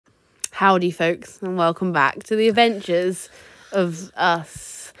Howdy, folks, and welcome back to the adventures of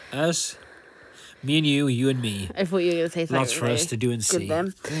us. Us? Me and you and me. I thought you were going to say something. Lots for us to do and see.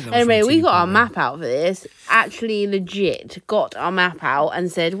 Then. Anyway, we got our map out for this. Actually, legit got our map out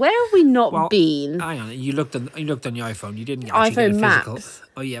and said, where have we not been? Hang on, you looked on your iPhone. You didn't actually get a physical. Maps.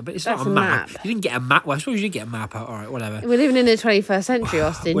 Oh yeah, but it's not a map. You didn't get a map. Well, I suppose you did get a map out. All right, whatever. We're living in the 21st century,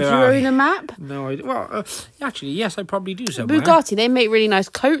 Austin. Do you own a map? No, actually, yes, I probably do somewhere. Bugatti, they make really nice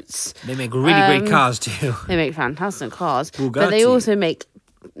coats. They make really great cars too. They make fantastic cars. Bugatti. But they also make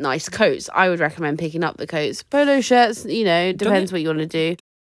nice coats. I would recommend picking up the coats. Polo shirts, you know, depends what you want to do.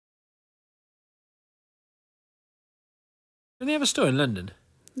 Do they have a store in London?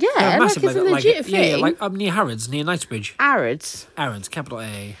 Yeah, like it's a legit thing. Yeah, like up near Harrods, near Knightsbridge. Harrods, capital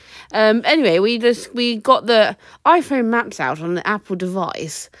A. Anyway, we got the iPhone maps out on the Apple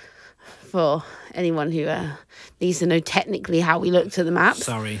device for anyone who needs to know technically how we looked at the maps.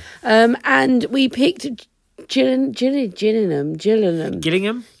 Sorry. And we picked Gillingham. Gillingham?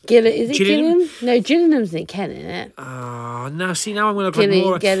 Is it Gillingham? No, Gillingham's in Kent, isn't it? Oh, now I'm going to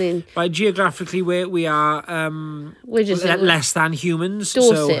look more. Right, geographically, we are we're just less than humans.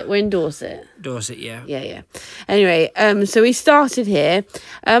 Dorset. We're in Dorset. Dorset, yeah. Yeah. Anyway, so we started here.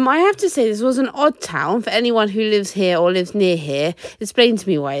 I have to say this was an odd town for anyone who lives here or lives near here. Explain to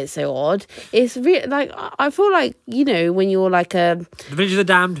me why it's so odd. It's really like I feel like, you know, when you're like the Village of the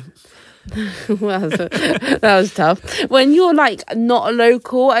Damned. Well, that was tough. When you're like not a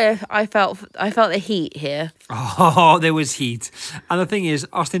local, I felt the heat here. Oh, there was heat. And the thing is,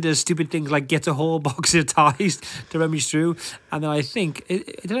 Austin does stupid things like get a whole box of ties to rummage through. And then I think, I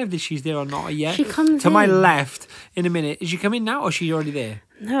don't know if she's there or not yet. She comes to my left in a minute. Is she coming now or is she already there?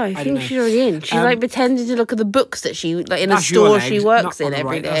 No, I think she's already in. She's like pretending to look at the books that she, like in a store she works in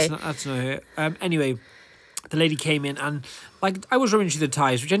every day. That's not her. Anyway, the lady came in and like I was rummaging through the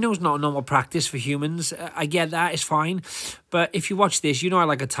ties, which I know is not a normal practice for humans. I get that, it's fine. But if you watch this, you know I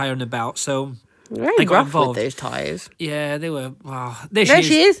like a tie on the belt, so very rough with those ties. Yeah, they were. Wow, there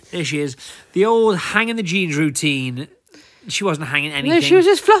she is. There she is. The old hanging the jeans routine. She wasn't hanging anything. No, she was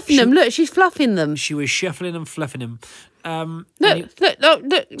just fluffing them. Look, she's fluffing them. She was shuffling and fluffing them. Look!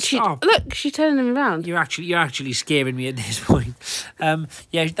 She's turning them around. You're actually scaring me at this point.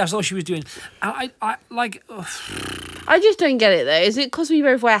 Yeah, that's all she was doing. I just don't get it though. Is it because we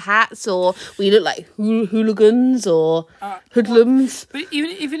both wear hats, or we look like hooligans or hoodlums? But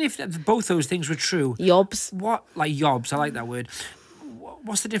even if both those things were true, yobs. What like yobs? I like that word.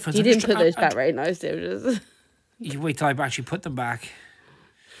 What's the difference? You didn't put those back very nice, did you? You wait till I actually put them back.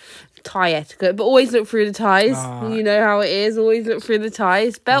 Tie etiquette, but always look through the ties. You know how it is. Always look through the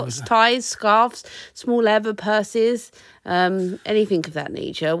ties. Belts, ties, scarves, small leather purses, anything of that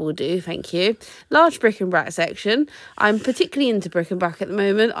nature will do. Thank you. Large bric-a-brac section. I'm particularly into bric-a-brac at the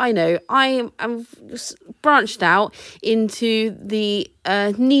moment. I know I'm branched out into the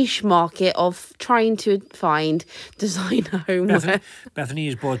niche market of trying to find designer homeware. Bethany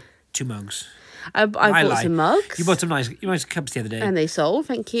has bought 2 mugs. I bought some mugs. You bought some nice cups the other day. And they sold,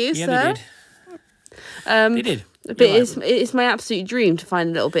 thank you, sir. They did. But it's my absolute dream to find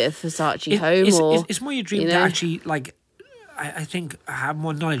a little bit of Versace home. It's more your dream to actually, like, I think I have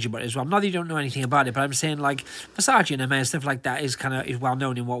more knowledge about it as well. Not that you don't know anything about it, but I'm saying, like, Versace and and stuff like that is well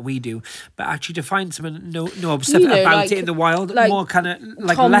known in what we do. But actually to find someone know stuff about it in the wild, like, more kind of,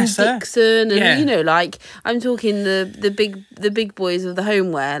 like, Tom lesser. Dixon and, like, I'm talking the big boys of the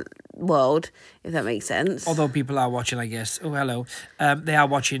homeware world, if that makes sense. Although people are watching, I guess. Oh, hello. They are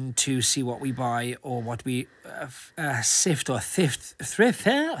watching to see what we buy or what we sift or thrift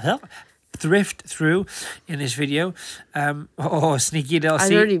through in this video. Sneaky little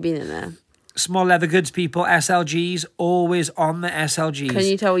I've already been in there. Small leather goods people, SLGs, always on the SLGs. Can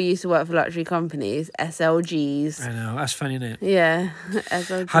you tell we used to work for luxury companies? SLGs. I know, that's funny, isn't it? Yeah,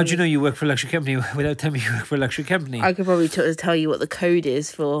 SLGs. How do you know you work for a luxury company without telling me you work for a luxury company? I could probably tell you what the code is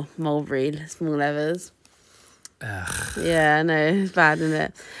for Mulberry small leathers. Ugh. Yeah, I know, it's bad, isn't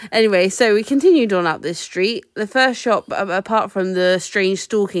it? Anyway, so we continued on up this street. The first shop, apart from the strange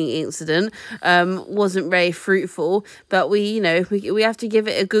stalking incident, wasn't very fruitful, but we have to give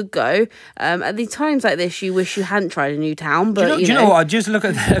it a good go. At the times like this, you wish you hadn't tried a new town, but do you know what? Just look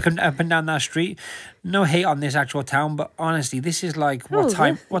at up and down that street. No hate on this actual town, but honestly, this is like what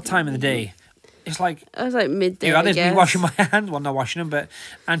time of the day? It's like I was like midday. I guess. Washing my hands. Well, not washing them, but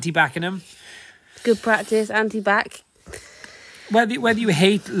anti-backing them. Good practice, anti-back. Whether you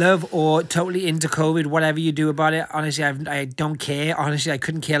hate, love, or totally into COVID, whatever you do about it, honestly, I don't care. Honestly, I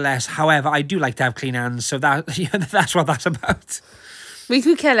couldn't care less. However, I do like to have clean hands, so that's what that's about. We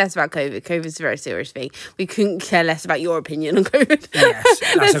could care less about COVID. COVID's a very serious thing. We couldn't care less about your opinion on COVID.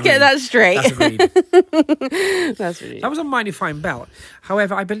 Yes, Let's get that straight. That's agreed. That's really. That was a mighty fine belt.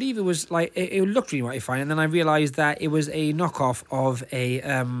 However, I believe it was like it looked really mighty fine, and then I realised that it was a knockoff of a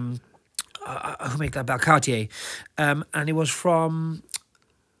who make that belt? Cartier, and it was from.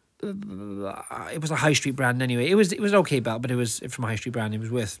 It was a high street brand anyway. It was an okay belt, but it was from a high street brand. It was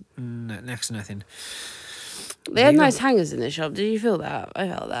worth next to nothing. They had nice hangers in the shop. Did you feel that? I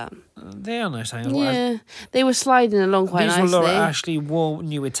felt that. They are nice hangers. Yeah, they were sliding along quite nicely. These were Laura Ashley wore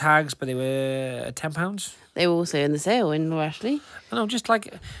new with tags, but they were £10. They were also in the sale in Laura Ashley. I know, just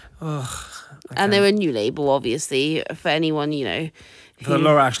like, and they were new label, obviously, for anyone, you know. For the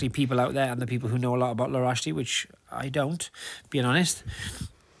Laura Ashley people out there and the people who know a lot about Laura Ashley, which I don't, being honest.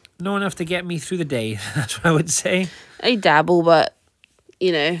 Know enough to get me through the day. That's what I would say. I dabble, but,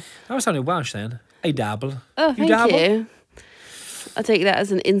 you know. That was sounding Welsh then. I dabble. Oh, thank you. I take that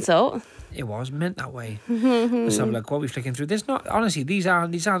as an insult. It was meant that way. Let's have a look. What are we flicking through? There's not, honestly, these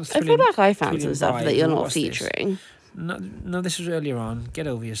aren't thrilling. I feel like I found some stuff that you're not featuring. No, this was earlier on. Get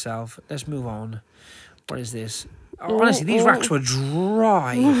over yourself. Let's move on. What is this? Honestly, these racks were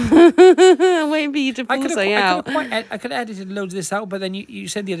dry. I'm waiting for you to pull something out. I could have edited loads of this out, but then you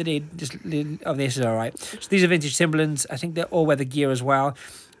said the other day, this is all right. So these are vintage Timberlands. I think they're all-weather gear as well,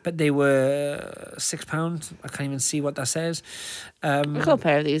 but they were £6. I can't even see what that says. I've got a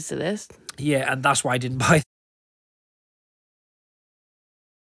pair of these to this. Yeah, and that's why I didn't buy.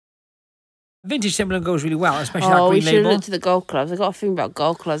 Vintage Timberland goes really well, especially that green label. We should look to the golf clubs. I've got a thing about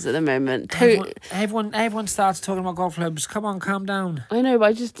golf clubs at the moment. Everyone starts talking about golf clubs. Come on, calm down. I know, but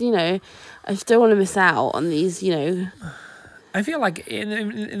I just, you know, I just don't want to miss out on these, you know. I feel like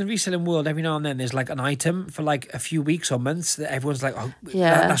in the reselling world, every now and then there's like an item for like a few weeks or months that everyone's like, oh,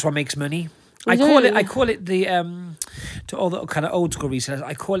 yeah, that's what makes money. I call it the to all the kind of old school resellers,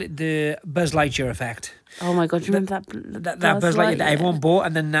 I call it the Buzz Lightyear effect. Oh my god, do you remember that Buzz Lightyear that everyone bought,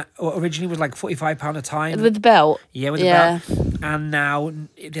 and then that originally was like £45 a time with the belt. Yeah, with the belt, and now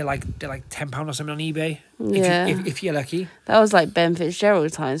they're like £10 or something on eBay. Yeah, if you're lucky. That was like Ben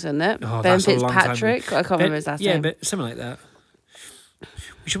Fitzgerald times, wasn't it? Oh, Ben Fitzpatrick. I can't remember his last name. Yeah, but something like that.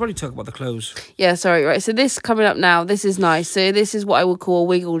 We should probably talk about the clothes. Yeah, sorry, right. So this coming up now, this is nice. So this is what I would call a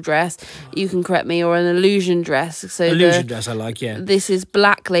wiggle dress. You can correct me, or an illusion dress. So illusion dress, I like, yeah. This is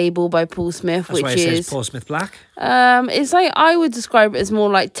Black Label by Paul Smith, That's why it says Paul Smith Black. It's like, I would describe it as more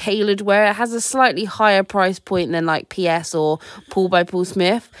like tailored wear. It has a slightly higher price point than like PS or Paul by Paul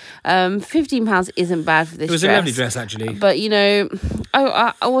Smith. £15 isn't bad for this dress. It was a lovely dress, actually. But, you know,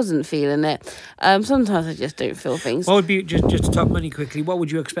 I wasn't feeling it. Sometimes I just don't feel things. What would be, just to talk money quickly, what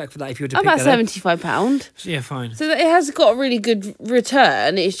would you expect for that if you were to pick that up? About £75. Yeah, fine. So it has got a really good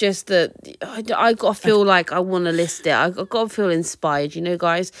return. It's just that I got to feel like I want to list it. I got to feel inspired, you know,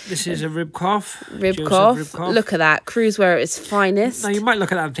 guys. This is a rib cuff. Rib cuff. Look at that. Cruise wear at its finest. Now, you might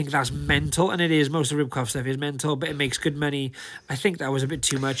look at that and think that's mental, and it is. Most of the rib cuff stuff is mental, but it makes good money. I think that was a bit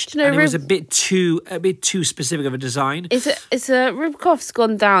too much. You know, and it was a bit too specific of a design. It's a rib cuff's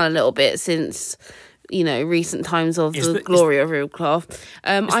gone down a little bit since, you know, recent times of the glory of rib cloth.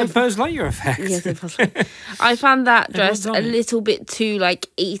 It's the Buzz Lightyear effect. Yes, I found that dress a little bit too like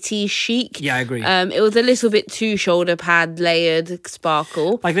 80s chic. Yeah, I agree. It was a little bit too shoulder pad layered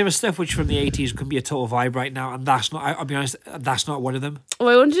sparkle. Like there was stuff which from the 80s could be a total vibe right now, and that's not. I'll be honest, that's not one of them. Well,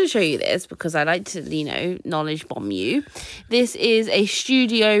 I wanted to show you this because I like to, you know, knowledge bomb you. This is a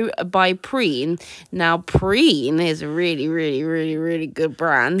Studio by Preen. Now, Preen is a really, really, really, really good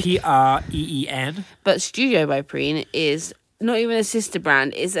brand. PREEN. But Studio by Preen is not even a sister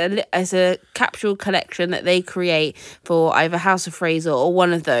brand. It's a capsule collection that they create for either House of Fraser or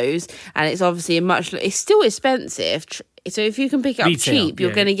one of those. And it's obviously it's still expensive. So if you can pick it up cheap,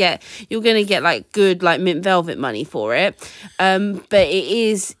 you're gonna get like good like mint velvet money for it. But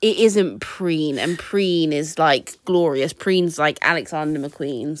it isn't Preen, and Preen is like glorious. Preen's like Alexander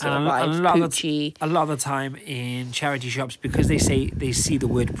McQueen sort of vibes, Poochie. A lot of the time in charity shops, because they see the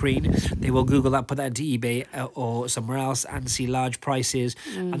word Preen, they will Google that, put that into eBay or somewhere else, and see large prices,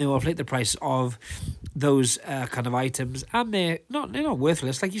 and they will inflate the price of those kind of items, and they're not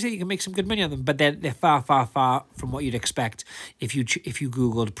worthless. Like you say, you can make some good money on them, but they're far from what you'd expect if you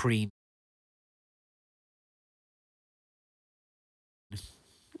Googled Preen.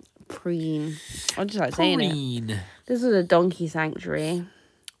 Preen. I just like saying it. This is a donkey sanctuary.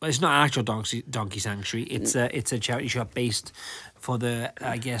 Well, it's not an actual donkey sanctuary. It's a charity shop based for the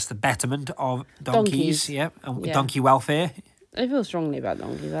betterment of donkeys. Yeah, and donkey welfare. I feel strongly about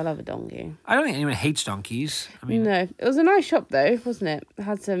donkeys. I love a donkey. I don't think anyone hates donkeys. I mean, no, it was a nice shop though, wasn't it? It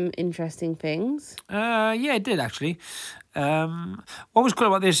had some interesting things. Yeah, it did actually. What was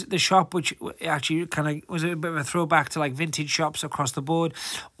cool about the shop, which actually kind of was a bit of a throwback to like vintage shops across the board.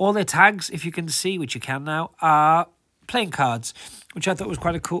 All their tags, if you can see, which you can now, are playing cards, which I thought was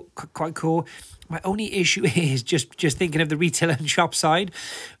quite cool. My only issue is just thinking of the retail and shop side.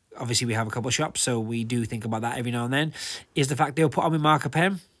 Obviously, we have a couple of shops, so we do think about that every now and then. Is the fact they'll put on my marker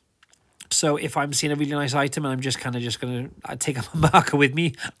pen. So if I'm seeing a really nice item and I'm just going to take up a marker with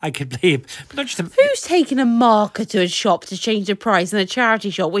me, I could play it. But not just who's taking a marker to a shop to change the price in a charity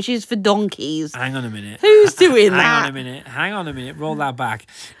shop, which is for donkeys? Hang on a minute. Who's doing that? Hang on a minute. Roll that back.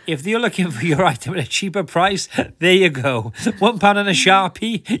 If you're looking for your item at a cheaper price, there you go. £1 on a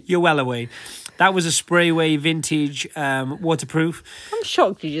Sharpie, you're well away. That was a Sprayway vintage waterproof. I'm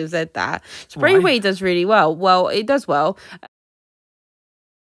shocked you just said that. Sprayway does really well. Well, it does well.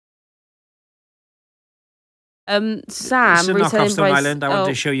 Sam, it's a knockoff Stone Island. I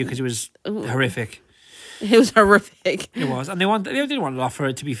wanted to show you because it was horrific. It was horrific. It was, and they didn't want to offer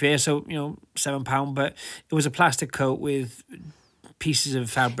it, to be fair. So £7, but it was a plastic coat with pieces of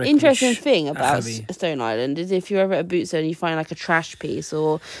fabric. Interesting thing about Stone Island is if you're ever at a boot store and you find like a trash piece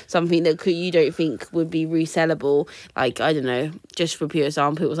or something that you don't think would be resellable, like, I don't know, just for pure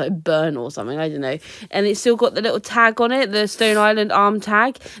example, it was like burn or something, I don't know, and it's still got the little tag on it, the Stone Island arm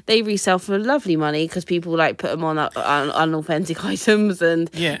tag, they resell for lovely money because people like put them on unauthentic items, and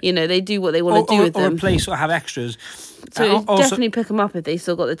you know, they do what they want to do with them, or replace or have extras. So definitely pick them up if they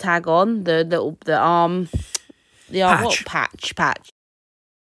still got the tag on, the arm. The arm patch.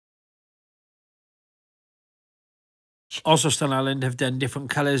 Also, Stone Island have done different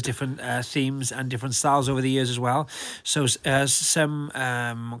colours, different themes and different styles over the years as well. So some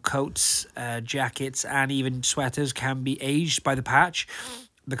coats, jackets and even sweaters can be aged by the patch.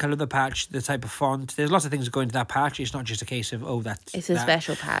 The colour of the patch, the type of font. There's lots of things that go into that patch. It's not just a case of, it's a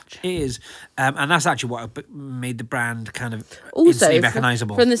special patch. It is. And that's actually what made the brand kind of instantly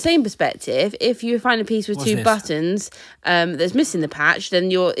recognisable. From the same perspective, if you find a piece with two buttons that's missing the patch, then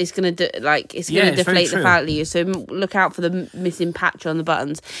it's going to deflate the value. So look out for the missing patch on the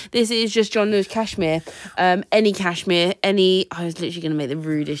buttons. This is just John Lewis cashmere. Any cashmere, I was literally going to make the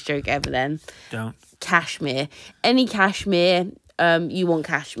rudest joke ever then. Don't. Cashmere. Any cashmere. You want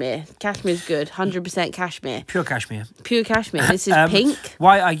cashmere. Cashmere's good. 100% cashmere. Pure cashmere. Pure cashmere. This is pink.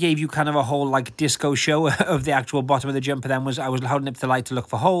 Why I gave you kind of a whole like disco show of the actual bottom of the jumper then was I was holding up to the light to look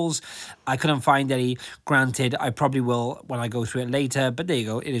for holes. I couldn't find any. Granted, I probably will when I go through it later. But there you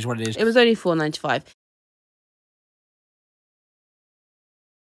go. It is what it is. It was only $4.95.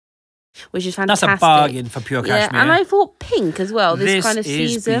 Which is fantastic. That's a bargain for pure cashmere. And I thought pink as well. This kind of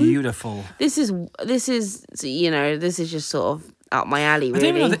season. This is beautiful. This is you know, this is just sort of up my alley, really.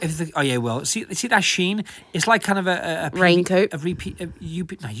 I don't know if oh yeah, well, see that sheen? It's like kind of a raincoat.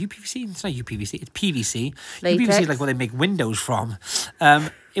 UPVC. It's not UPVC. It's PVC. Latex. UPVC is like what they make windows from.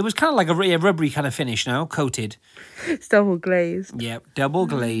 It was kind of like a rubbery kind of finish, no? Coated. It's double glazed. Yeah, double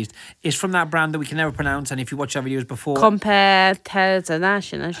glazed. It's from that brand that we can never pronounce, and if you watch our videos before... Compare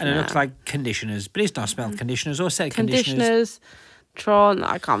International. And it looks like conditioners, but it's not spelled conditioners or said conditioners. Tron,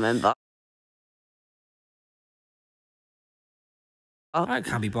 I can't remember. I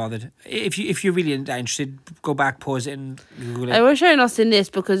can't be bothered. If you're really interested, go back, pause it, and Google it. I was showing us in this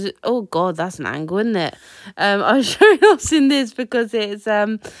because oh god, that's an angle, isn't it? I was showing us in this because it's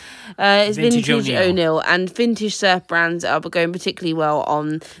vintage O'Neill, and vintage surf brands are going particularly well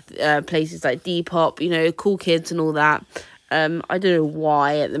on places like Depop, you know, Cool Kids and all that. I don't know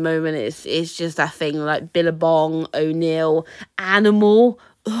why at the moment it's just that thing like Billabong, O'Neill, Animal.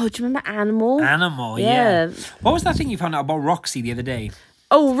 Oh, do you remember Animal? Animal, yeah. What was that thing you found out about Roxy the other day?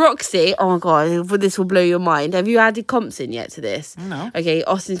 Oh, Roxy. Oh, my God. This will blow your mind. Have you added comps in yet to this? No. Okay,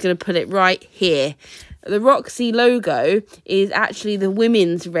 Austin's going to put it right here. The Roxy logo is actually the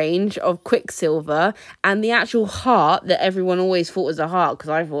women's range of Quicksilver, and the actual heart that everyone always thought was a heart,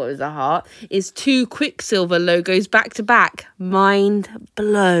 because I thought it was a heart, is two Quicksilver logos back to back. Mind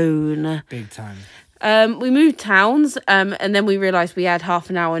blown. Big time. We moved towns, and then we realised we had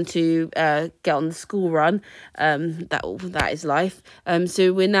half an hour to get on the school run. That is life.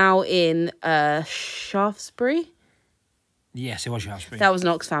 So we're now in Shaftesbury. Yes, it was Shaftesbury. That was an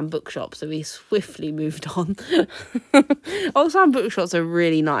Oxfam bookshop, so we swiftly moved on. Oxfam bookshops are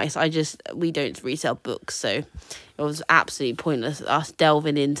really nice. We don't resell books, so it was absolutely pointless us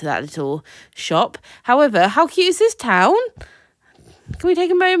delving into that little shop. However, how cute is this town? Can we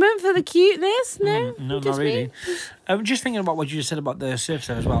take a moment for the cuteness? No, not really. I'm just thinking about what you just said about the surf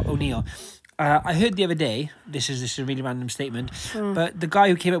stuff as well. O'Neill. I heard the other day, this is a really random statement, but the guy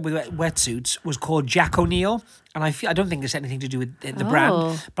who came up with wetsuits was called Jack O'Neill, and I don't think it's anything to do with the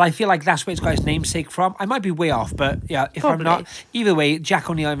brand, but I feel like that's where it's got its namesake from. I might be way off, but yeah, if I'm not, either way, Jack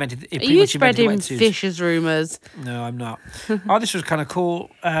O'Neill invented it. Are you spreading Fisher's rumours? No, I'm not. Oh, this was kind of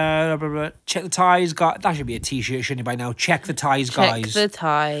cool. Check the ties. That should be a T-shirt, shouldn't it, by now? Check the ties, guys. Check the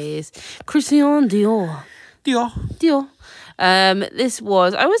ties. Christian Dior. Dior. This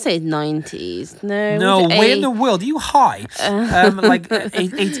was, I would say 90s. No, where in the world? Are you high? Like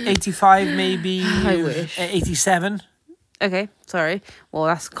 85 maybe? I wish. 87? Okay, sorry. Well,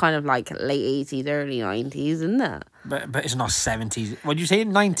 that's kind of like late 80s, early 90s, isn't it? But it's not 70s. What did you say?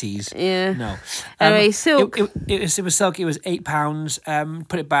 90s? Yeah. No. Anyway, silk. It was silk. It was £8.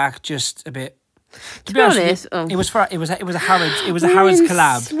 Put it back just a bit. To be honest, it was a Harrods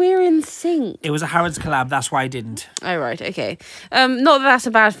collab. We're in sync. It was a Harrods collab. That's why I didn't. Oh right, okay. Not that that's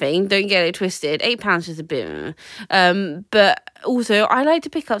a bad thing. Don't get it twisted. £8 is a bit. But also I like to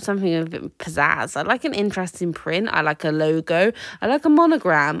pick up something with a bit of pizzazz. I like an interesting print. I like a logo. I like a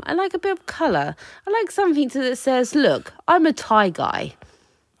monogram. I like a bit of colour. I like something that says, "Look, I'm a tie guy."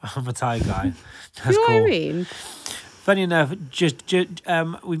 I'm a tie guy. That's you know cool. what I mean? Funny enough,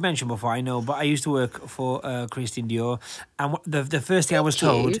 we've mentioned before, I know, but I used to work for Christian Dior, and the first thing I was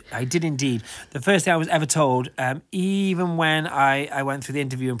told, I did indeed, the first thing I was ever told, even when I went through the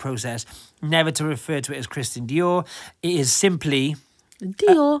interviewing process, never to refer to it as Christian Dior. It is simply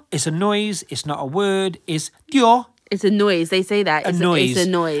Dior. It's a noise. It's not a word. It's Dior. It's a noise. They say that. It's a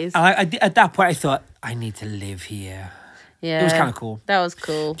noise. And at that point, I thought, I need to live here. Yeah. It was kind of cool. That was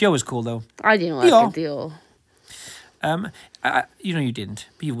cool. Dior was cool, though. I didn't work at Dior. You know you didn't,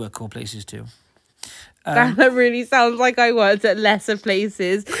 but you work cool places too. That really sounds like I worked at lesser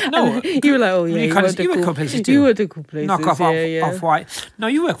places. No, you were like, oh yeah, you work cool places too. You work at cool places. Knock off white. No,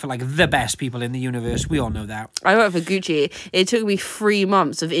 you work for like the best people in the universe. We all know that. I worked for Gucci. It took me 3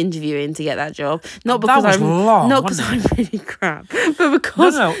 months of interviewing to get that job. Not that because was I'm really crap, but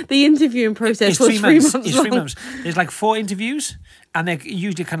because the interviewing process was 3 months long. It's 3 months. There's like 4 interviews. And they're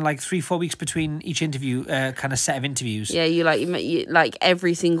usually kind of like 3-4 weeks between each interview, kind of set of interviews. Yeah, you like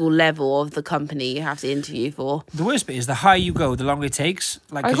every single level of the company you have to interview for. The worst bit is the higher you go, the longer it takes.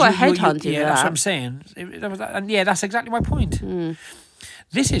 Like I got headhunted. Yeah, that's what I'm saying. And yeah, that's exactly my point.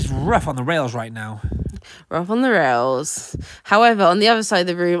 This is rough on the rails right now. Rough on the rails. However, on the other side of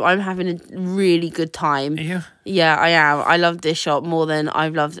the room, I'm having a really good time. Are you? Yeah, I am. I love this shop more than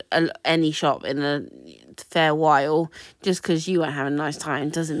I've loved any shop in a fair while. Just because you weren't having a nice time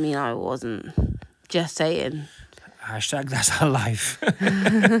doesn't mean I wasn't. Just saying. Hashtag that's our life.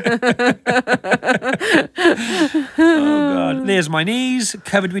 Oh God. There's my knees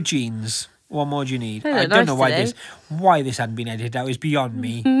covered with jeans. What more do you need? I don't know why this hadn't been edited out. It's beyond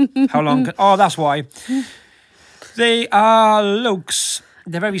me. How long? Oh, that's why. They are lokes.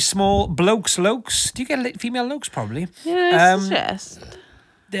 They're very small. Lokes. Do you get female lokes? Probably. Yes.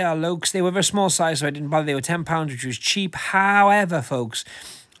 They are lokes. They were very small size, so I didn't bother. They were £10, which was cheap. However, folks,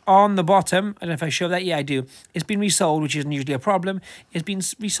 on the bottom, I don't know if I show that. Yeah, I do. It's been resold, which isn't usually a problem. It's been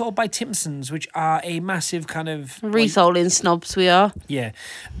resold by Timpsons, which are a massive kind of reselling snobs. We are. Yeah.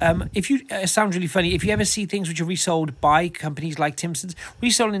 If you it sounds really funny. If you ever see things which are resold by companies like Timpsons,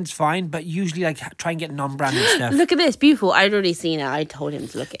 reselling's fine, but usually like try and get non-branded stuff. Look at this, beautiful. I'd already seen it. I told him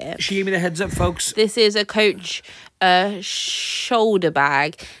to look at it. She gave me the heads up, folks. This is a Coach shoulder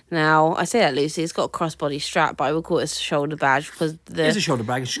bag. Now I say that loosely. It's got a crossbody strap, but I would call it a shoulder bag because it's a shoulder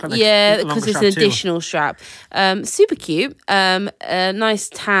bag. It's kind of because it's an additional strap. Super cute. Nice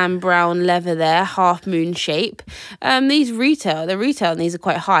tan brown leather there, half moon shape. These retail. The retail on these are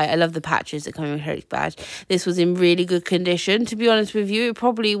quite high. I love the patches that come with Coach badge. This was in really good condition. To be honest with you, it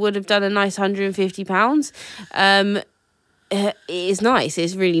probably would have done a nice £150. It is nice.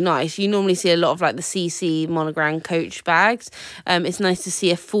 It's really nice. You normally see a lot of like the CC monogram Coach bags. It's nice to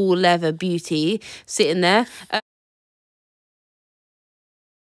see a full leather beauty sitting there.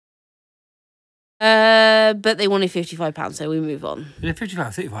 But they wanted £55, so we move on. Yeah,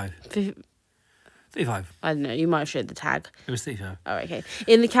 55, 35. 35. I don't know. You might have showed the tag. It was 35. Oh, okay.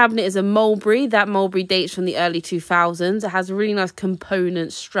 In the cabinet is a mulberry. That mulberry dates from the early 2000s. It has a really nice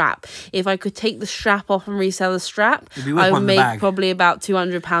component strap. If I could take the strap off and resell the strap, I would make probably about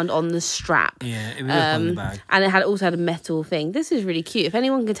 £200 on the strap. Yeah, it would be worth the bag. And it also had a metal thing. This is really cute. If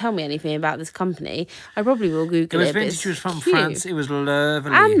anyone can tell me anything about this company, I probably will Google it. It was vintage. It was from France. It was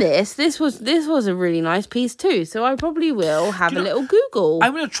lovely. And this was a really nice piece too. So I probably will have a little Google.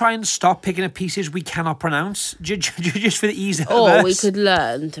 I'm going to try and stop picking up pieces we we cannot pronounce, just for the ease of Or us. we could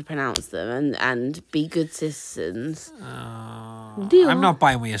learn to pronounce them and be good citizens. I'm not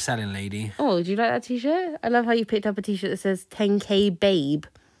buying what you're selling, lady. Oh, do you like that t-shirt? I love how you picked up a t-shirt that says 10K Babe.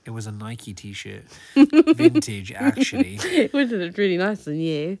 It was a Nike t-shirt. Vintage, actually. It would have looked really nice on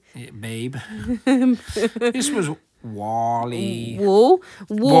you. Yeah, babe. This was Wally. Wool.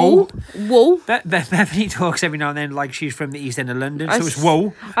 Bethany talks every now and then like she's from the East End of London, so it's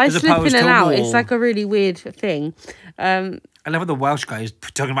wool. I as slip opposed in and to out. wool. It's like a really weird thing. I love how the Welsh guys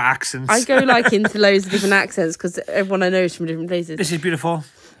talking about accents. I go like into loads of different accents because everyone I know is from different places. This is beautiful.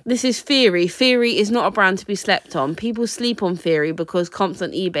 This is Theory. Theory is not a brand to be slept on. People sleep on Theory because comps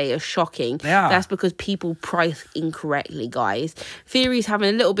on eBay are shocking. They are. That's because people price incorrectly, guys. Theory's having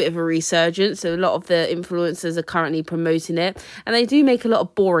a little bit of a resurgence, so a lot of the influencers are currently promoting it. And they do make a lot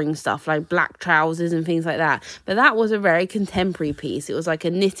of boring stuff, like black trousers and things like that. But that was a very contemporary piece. It was like a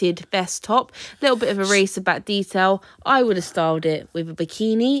knitted vest top, a little bit of a racer back detail. I would have styled it with a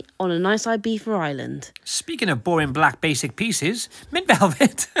bikini on a nice Ibiza island. Speaking of boring black basic pieces, mint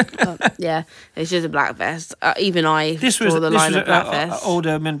velvet. Yeah, it's just a black vest. Even I This saw was the line of black vest.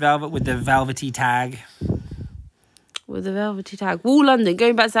 Older mint velvet with the velvety tag. With the velvety tag. Wool London,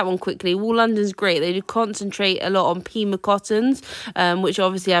 going back to that one quickly. Wool London's great. They do concentrate a lot on Pima cottons, which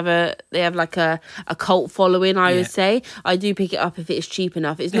obviously have like a cult following, I would say. I do pick it up if it's cheap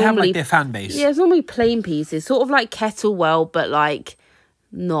enough. It's They normally have like their fan base. Yeah, it's normally plain pieces, sort of like Kettlewell, but like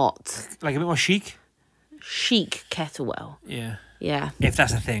not Like a bit more chic. chic Kettlewell. Yeah. Yeah, If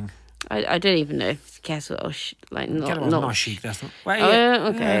that's a thing. I don't even know if it's Kettlewell like Kettlewell's not not chic. That's not. Well, yeah.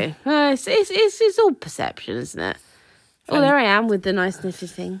 okay. It's all perception, isn't it? Oh, there I am with the nice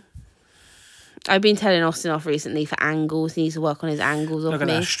knitted thing. I've been telling Austin off recently for angles. He needs to work on his angles off Look at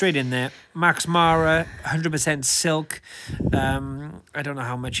me. that, straight in there. Max Mara, 100% silk. I don't know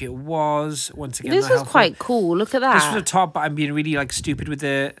how much it was. Once again, This not was helpful. quite cool. Look at that. This was a top, but I'm being really like stupid with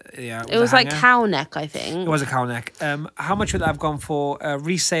the. Yeah, It was like cow neck, I think. It was a cow neck. How much would that have gone for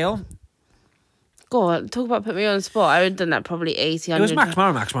resale? God, talk about putting me on the spot. I would have done that probably 80, It was Max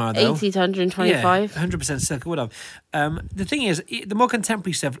Mara though. 80 to 125. Yeah, 100% silk, it would have. The thing is, the more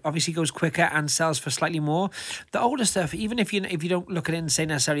contemporary stuff obviously goes quicker and sells for slightly more. The older stuff, even if you don't look at it and say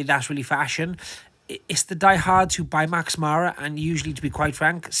necessarily that's really fashion, it's the diehards who buy Max Mara and usually, to be quite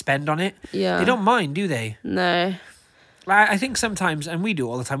frank, spend on it. Yeah. They don't mind, do they? No. I think sometimes, and we do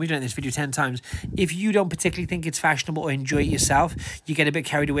all the time, we've done this video 10 times, if you don't particularly think it's fashionable or enjoy it yourself, you get a bit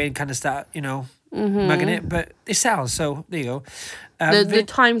carried away and kind of start, mugging it, but it sells, so there you go. The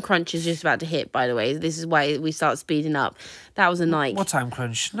time crunch is just about to hit, by the way. This is why we start speeding up. That was a Nike. What time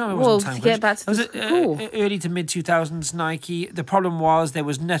crunch? No, it Well, wasn't time to crunch. get back to It was the early to mid 2000s Nike. The problem was there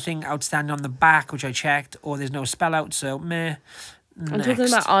was nothing outstanding on the back, which I checked, or there's no spell out, so meh. I'm talking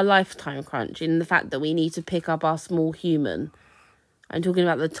about our lifetime crunch in the fact that we need to pick up our small human. I'm talking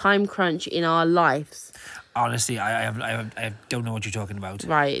about the time crunch in our lives. Honestly, I don't know what you're talking about.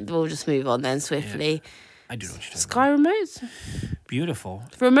 Right, we'll just move on then swiftly. Yeah. I do know what you're talking Sky remotes? Beautiful.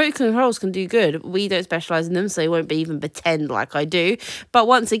 Remote controls can do good. We don't specialise in them, so it won't be even pretend like I do. But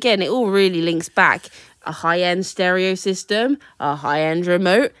once again, it all really links back. A high-end stereo system, a high-end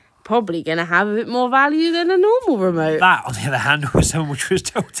remote, probably going to have a bit more value than a normal remote. That, on the other hand, was someone which was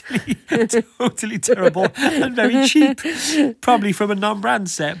totally terrible and very cheap. Probably from a non-brand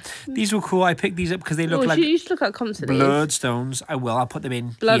set. These were cool. I picked these up because they look like you should look at constantly. Bloodstones. I will. I'll put them in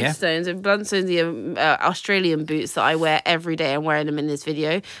here. Bloodstones. And Bloodstones are Australian boots that I wear every day. I'm wearing them in this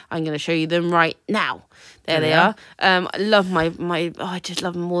video. I'm going to show you them right now. There they are. I love I just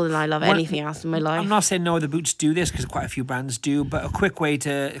love them more than I love anything else in my life. I'm not saying no other boots do this because quite a few brands do, but a quick way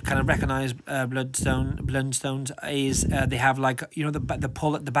to kind of recognise Bloodstones is they have like, the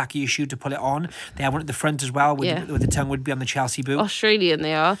pull at the back of your shoe to pull it on. They have one at the front as well where the tongue would be on the Chelsea boot. Australian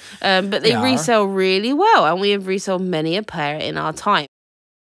they are. But they resell really well, and we have resold many a pair in our time.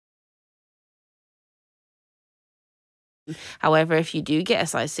 However, if you do get a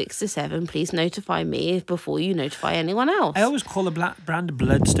size 6 to 7, please notify me before you notify anyone else. I always call the brand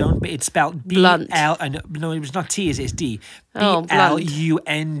Bloodstone, but it's spelled Blunt. No, it was not T, it's D. Oh,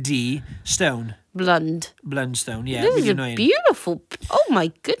 BLUND stone. Blundstone, yeah. This is really a annoying. beautiful. Oh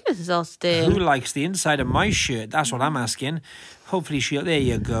my goodness, Austin. Who likes the inside of my shirt? That's what I'm asking. Hopefully there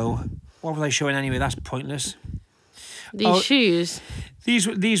you go. What was I showing anyway? That's pointless. These shoes.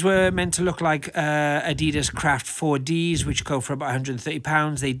 These were meant to look like Adidas Craft 4Ds, which go for about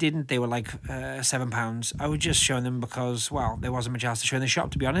 £130. They didn't. They were like £7. I was just showing them because, well, there wasn't much else to show in the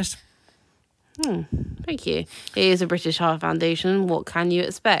shop, to be honest. Thank you. It is a British Heart Foundation. What can you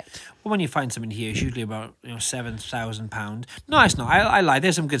expect? Well, when you find something here, it's usually about £7,000. No, it's not. I lie.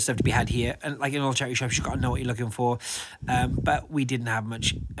 There's some good stuff to be had here, and like in all charity shops, you've got to know what you're looking for. But we didn't have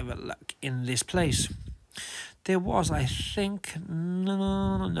much of a luck in this place. There was, I think,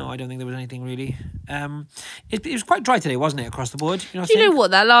 no, I don't think there was anything really. It was quite dry today, wasn't it, across the board? Do you know what?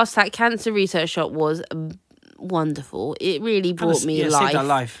 That cancer research shop was wonderful. It really brought me life. Saved our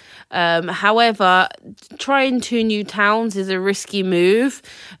life. However, trying 2 new towns is a risky move.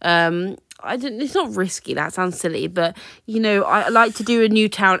 It's not risky, that sounds silly, but I like to do a new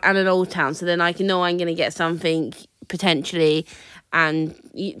town and an old town, so then I can know I'm going to get something potentially. And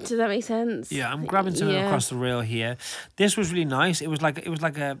does that make sense? Yeah, I'm grabbing something across the rail here. This was really nice. It was like a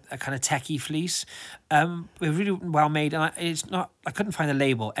kind of techie fleece. It was really well made, and I couldn't find the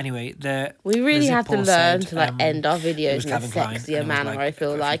label. Anyway, we really have to learn to end our videos in a sexier manner. I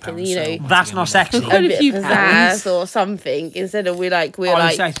feel like, and that's not sexy. A bit pizzazz or something instead of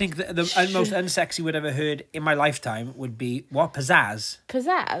Honestly, I think the most unsexy word I've ever heard in my lifetime would be what? Pizzazz.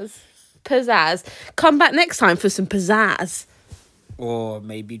 Pizzazz. Come back next time for some pizzazz. Or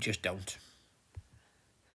maybe just don't.